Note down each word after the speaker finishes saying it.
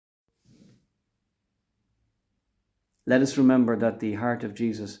Let us remember that the heart of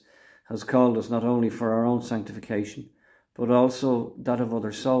Jesus has called us not only for our own sanctification, but also that of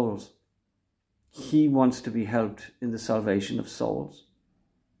other souls. He wants to be helped in the salvation of souls.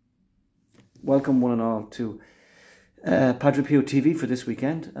 Welcome one and all to Padre Pio TV for this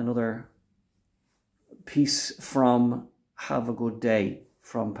weekend. Another piece from Have a Good Day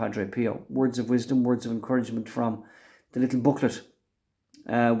from Padre Pio. Words of wisdom, words of encouragement from the little booklet.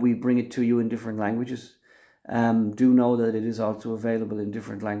 We bring it to you in different languages. Do know that it is also available in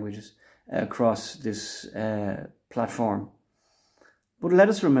different languages across this platform. But let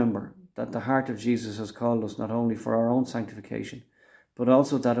us remember that the heart of Jesus has called us not only for our own sanctification, but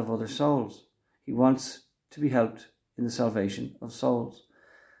also that of other souls. He wants to be helped in the salvation of souls.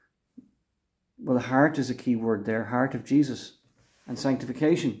 Well, heart is a key word there, heart of Jesus and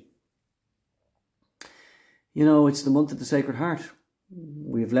sanctification. You know, it's the month of the Sacred Heart.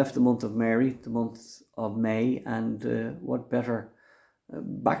 We've left the month of Mary, the month of May, and what better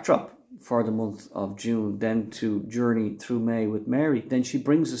backdrop for the month of June than to journey through May with Mary. Then she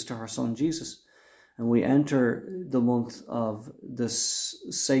brings us to her son Jesus, and we enter the month of the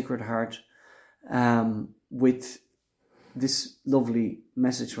Sacred Heart with this lovely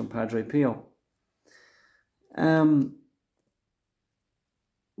message from Padre Pio.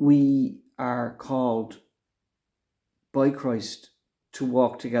 We are called by Christ to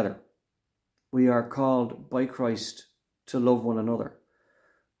walk together. We are called by Christ to love one another.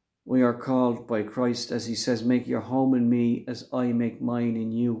 We are called by Christ, as he says, make your home in me as I make mine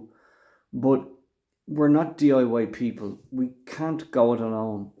in you. But we're not DIY people. We can't go it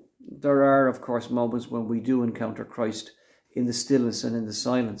alone. There are, of course, moments when we do encounter Christ in the stillness and in the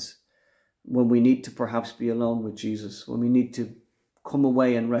silence, when we need to perhaps be alone with Jesus, when we need to come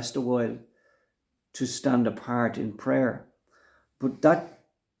away and rest a while, to stand apart in prayer. But that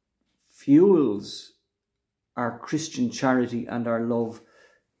fuels our Christian charity and our love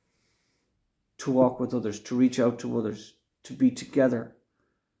to walk with others, to reach out to others, to be together,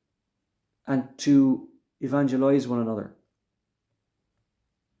 and to evangelize one another.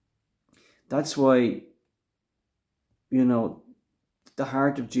 That's why, you know, the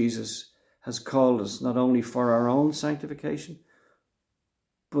heart of Jesus has called us not only for our own sanctification,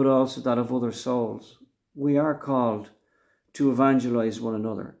 but also that of other souls. We are called to evangelize one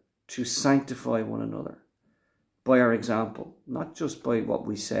another, to sanctify one another by our example, not just by what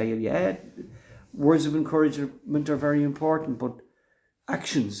we say. Yeah, words of encouragement are very important, but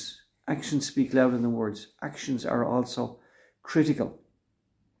actions speak louder than words. Actions are also critical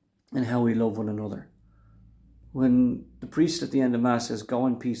in how we love one another. When the priest at the end of Mass says, go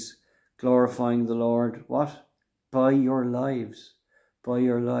in peace, glorifying the Lord, what? By your lives. By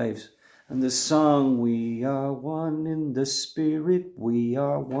your lives. And the song, we are one in the Spirit, we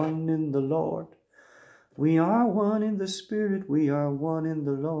are one in the Lord. We are one in the Spirit, we are one in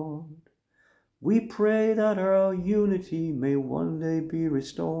the Lord. We pray that our unity may one day be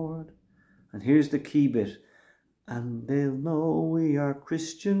restored. And here's the key bit. And they'll know we are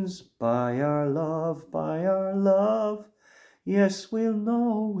Christians by our love, by our love. Yes, we'll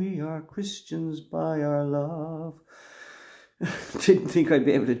know we are Christians by our love. Didn't think I'd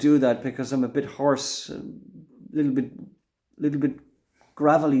be able to do that because I'm a bit hoarse, a little bit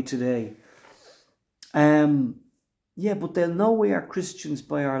gravelly today. Yeah, but they'll know we are Christians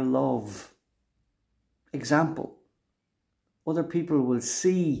by our love. Example. Other people will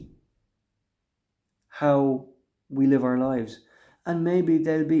see how we live our lives, and maybe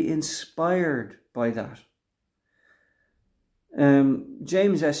they'll be inspired by that.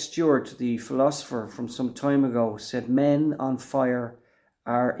 James S. Stewart, the philosopher from some time ago, said men on fire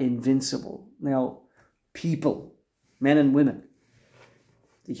are invincible. Now, people, men and women,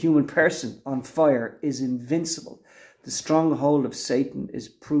 the human person on fire is invincible. The stronghold of Satan is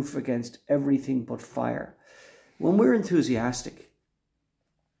proof against everything but fire. When we're enthusiastic,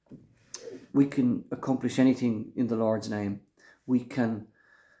 we can accomplish anything in the Lord's name. We can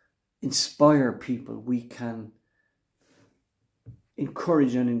inspire people. We can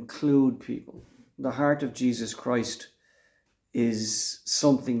encourage and include people. The heart of Jesus Christ is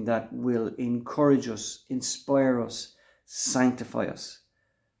something that will encourage us, inspire us, sanctify us.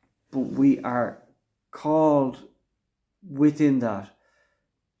 But we are called within that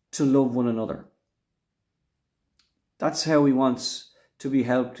to love one another. That's how he wants to be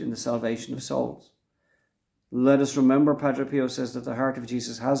helped in the salvation of souls. Let us remember, Padre Pio says, that the heart of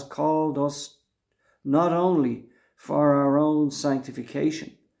Jesus has called us not only for our own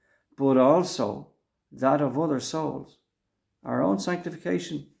sanctification, but also that of other souls. Our own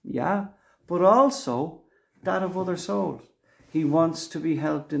sanctification, yeah, but also that of other souls. He wants to be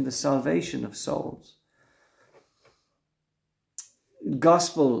helped in the salvation of souls.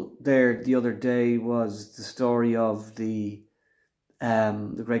 Gospel there the other day was the story of the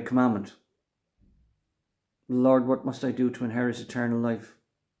great commandment. Lord, what must I do to inherit eternal life?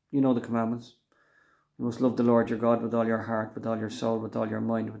 You know the commandments. You must love the Lord your God with all your heart, with all your soul, with all your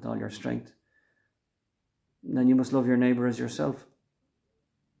mind, with all your strength. And then you must love your neighbour as yourself.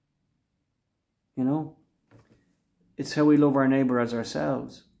 You know, it's how we love our neighbour as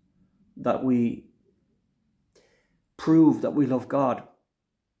ourselves that we prove that we love God.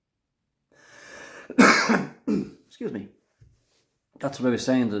 Excuse me. That's what I was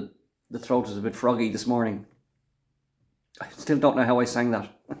saying, that the throat is a bit froggy this morning. I still don't know how I sang that.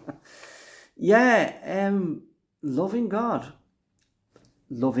 Yeah, loving God,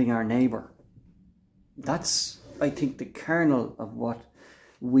 loving our neighbour. That's, I think, the kernel of what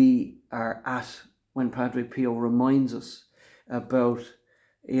we are at when Padre Pio reminds us about,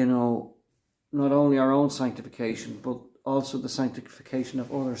 you know, not only our own sanctification, but also the sanctification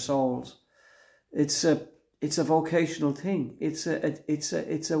of other souls. It's a vocational thing. It's a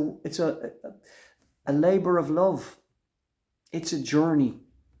labour of love. It's a journey.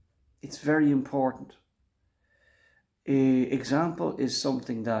 It's very important. Example is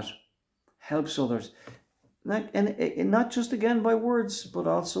something that helps others, and not just again by words, but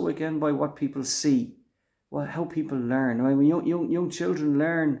also again by what people see, how people learn. I mean, young children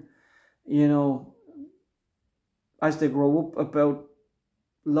learn, you know, as they grow up about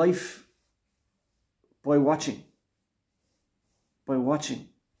life by watching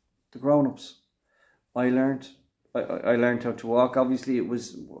the grown-ups. I learned how to walk. Obviously, it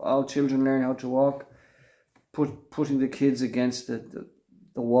was all children learn how to walk. Putting the kids against the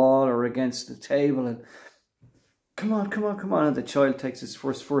wall or against the table and come on, and the child takes its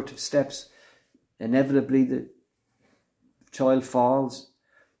first furtive steps. Inevitably, the child falls,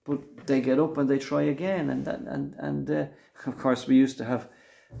 but they get up and they try again. And of course, we used to have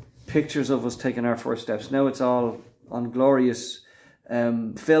pictures of us taking our first steps. Now it's all on glorious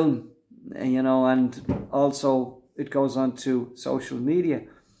film, you know, and also it goes on to social media.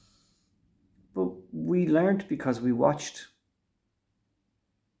 But we learned because we watched.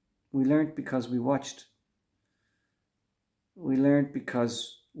 We learned because we watched. We learned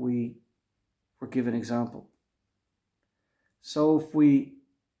because we were given example. So if we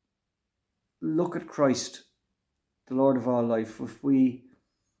look at Christ, the Lord of all life, if we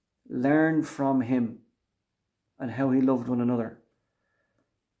learn from him and how he loved one another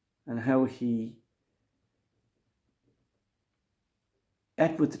and how he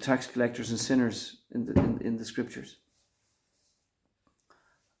ate with the tax collectors and sinners in the scriptures,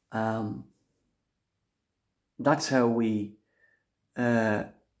 that's how we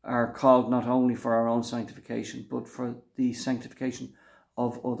are called not only for our own sanctification, but for the sanctification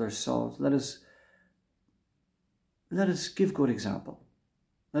of other souls. Let us give good example.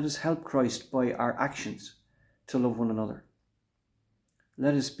 Let us help Christ by our actions to love one another.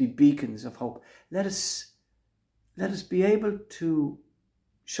 Let us be beacons of hope. Let us be able to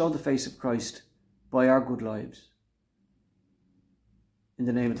show the face of Christ by our good lives. In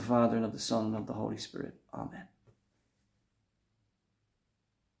the name of the Father, and of the Son, and of the Holy Spirit. Amen.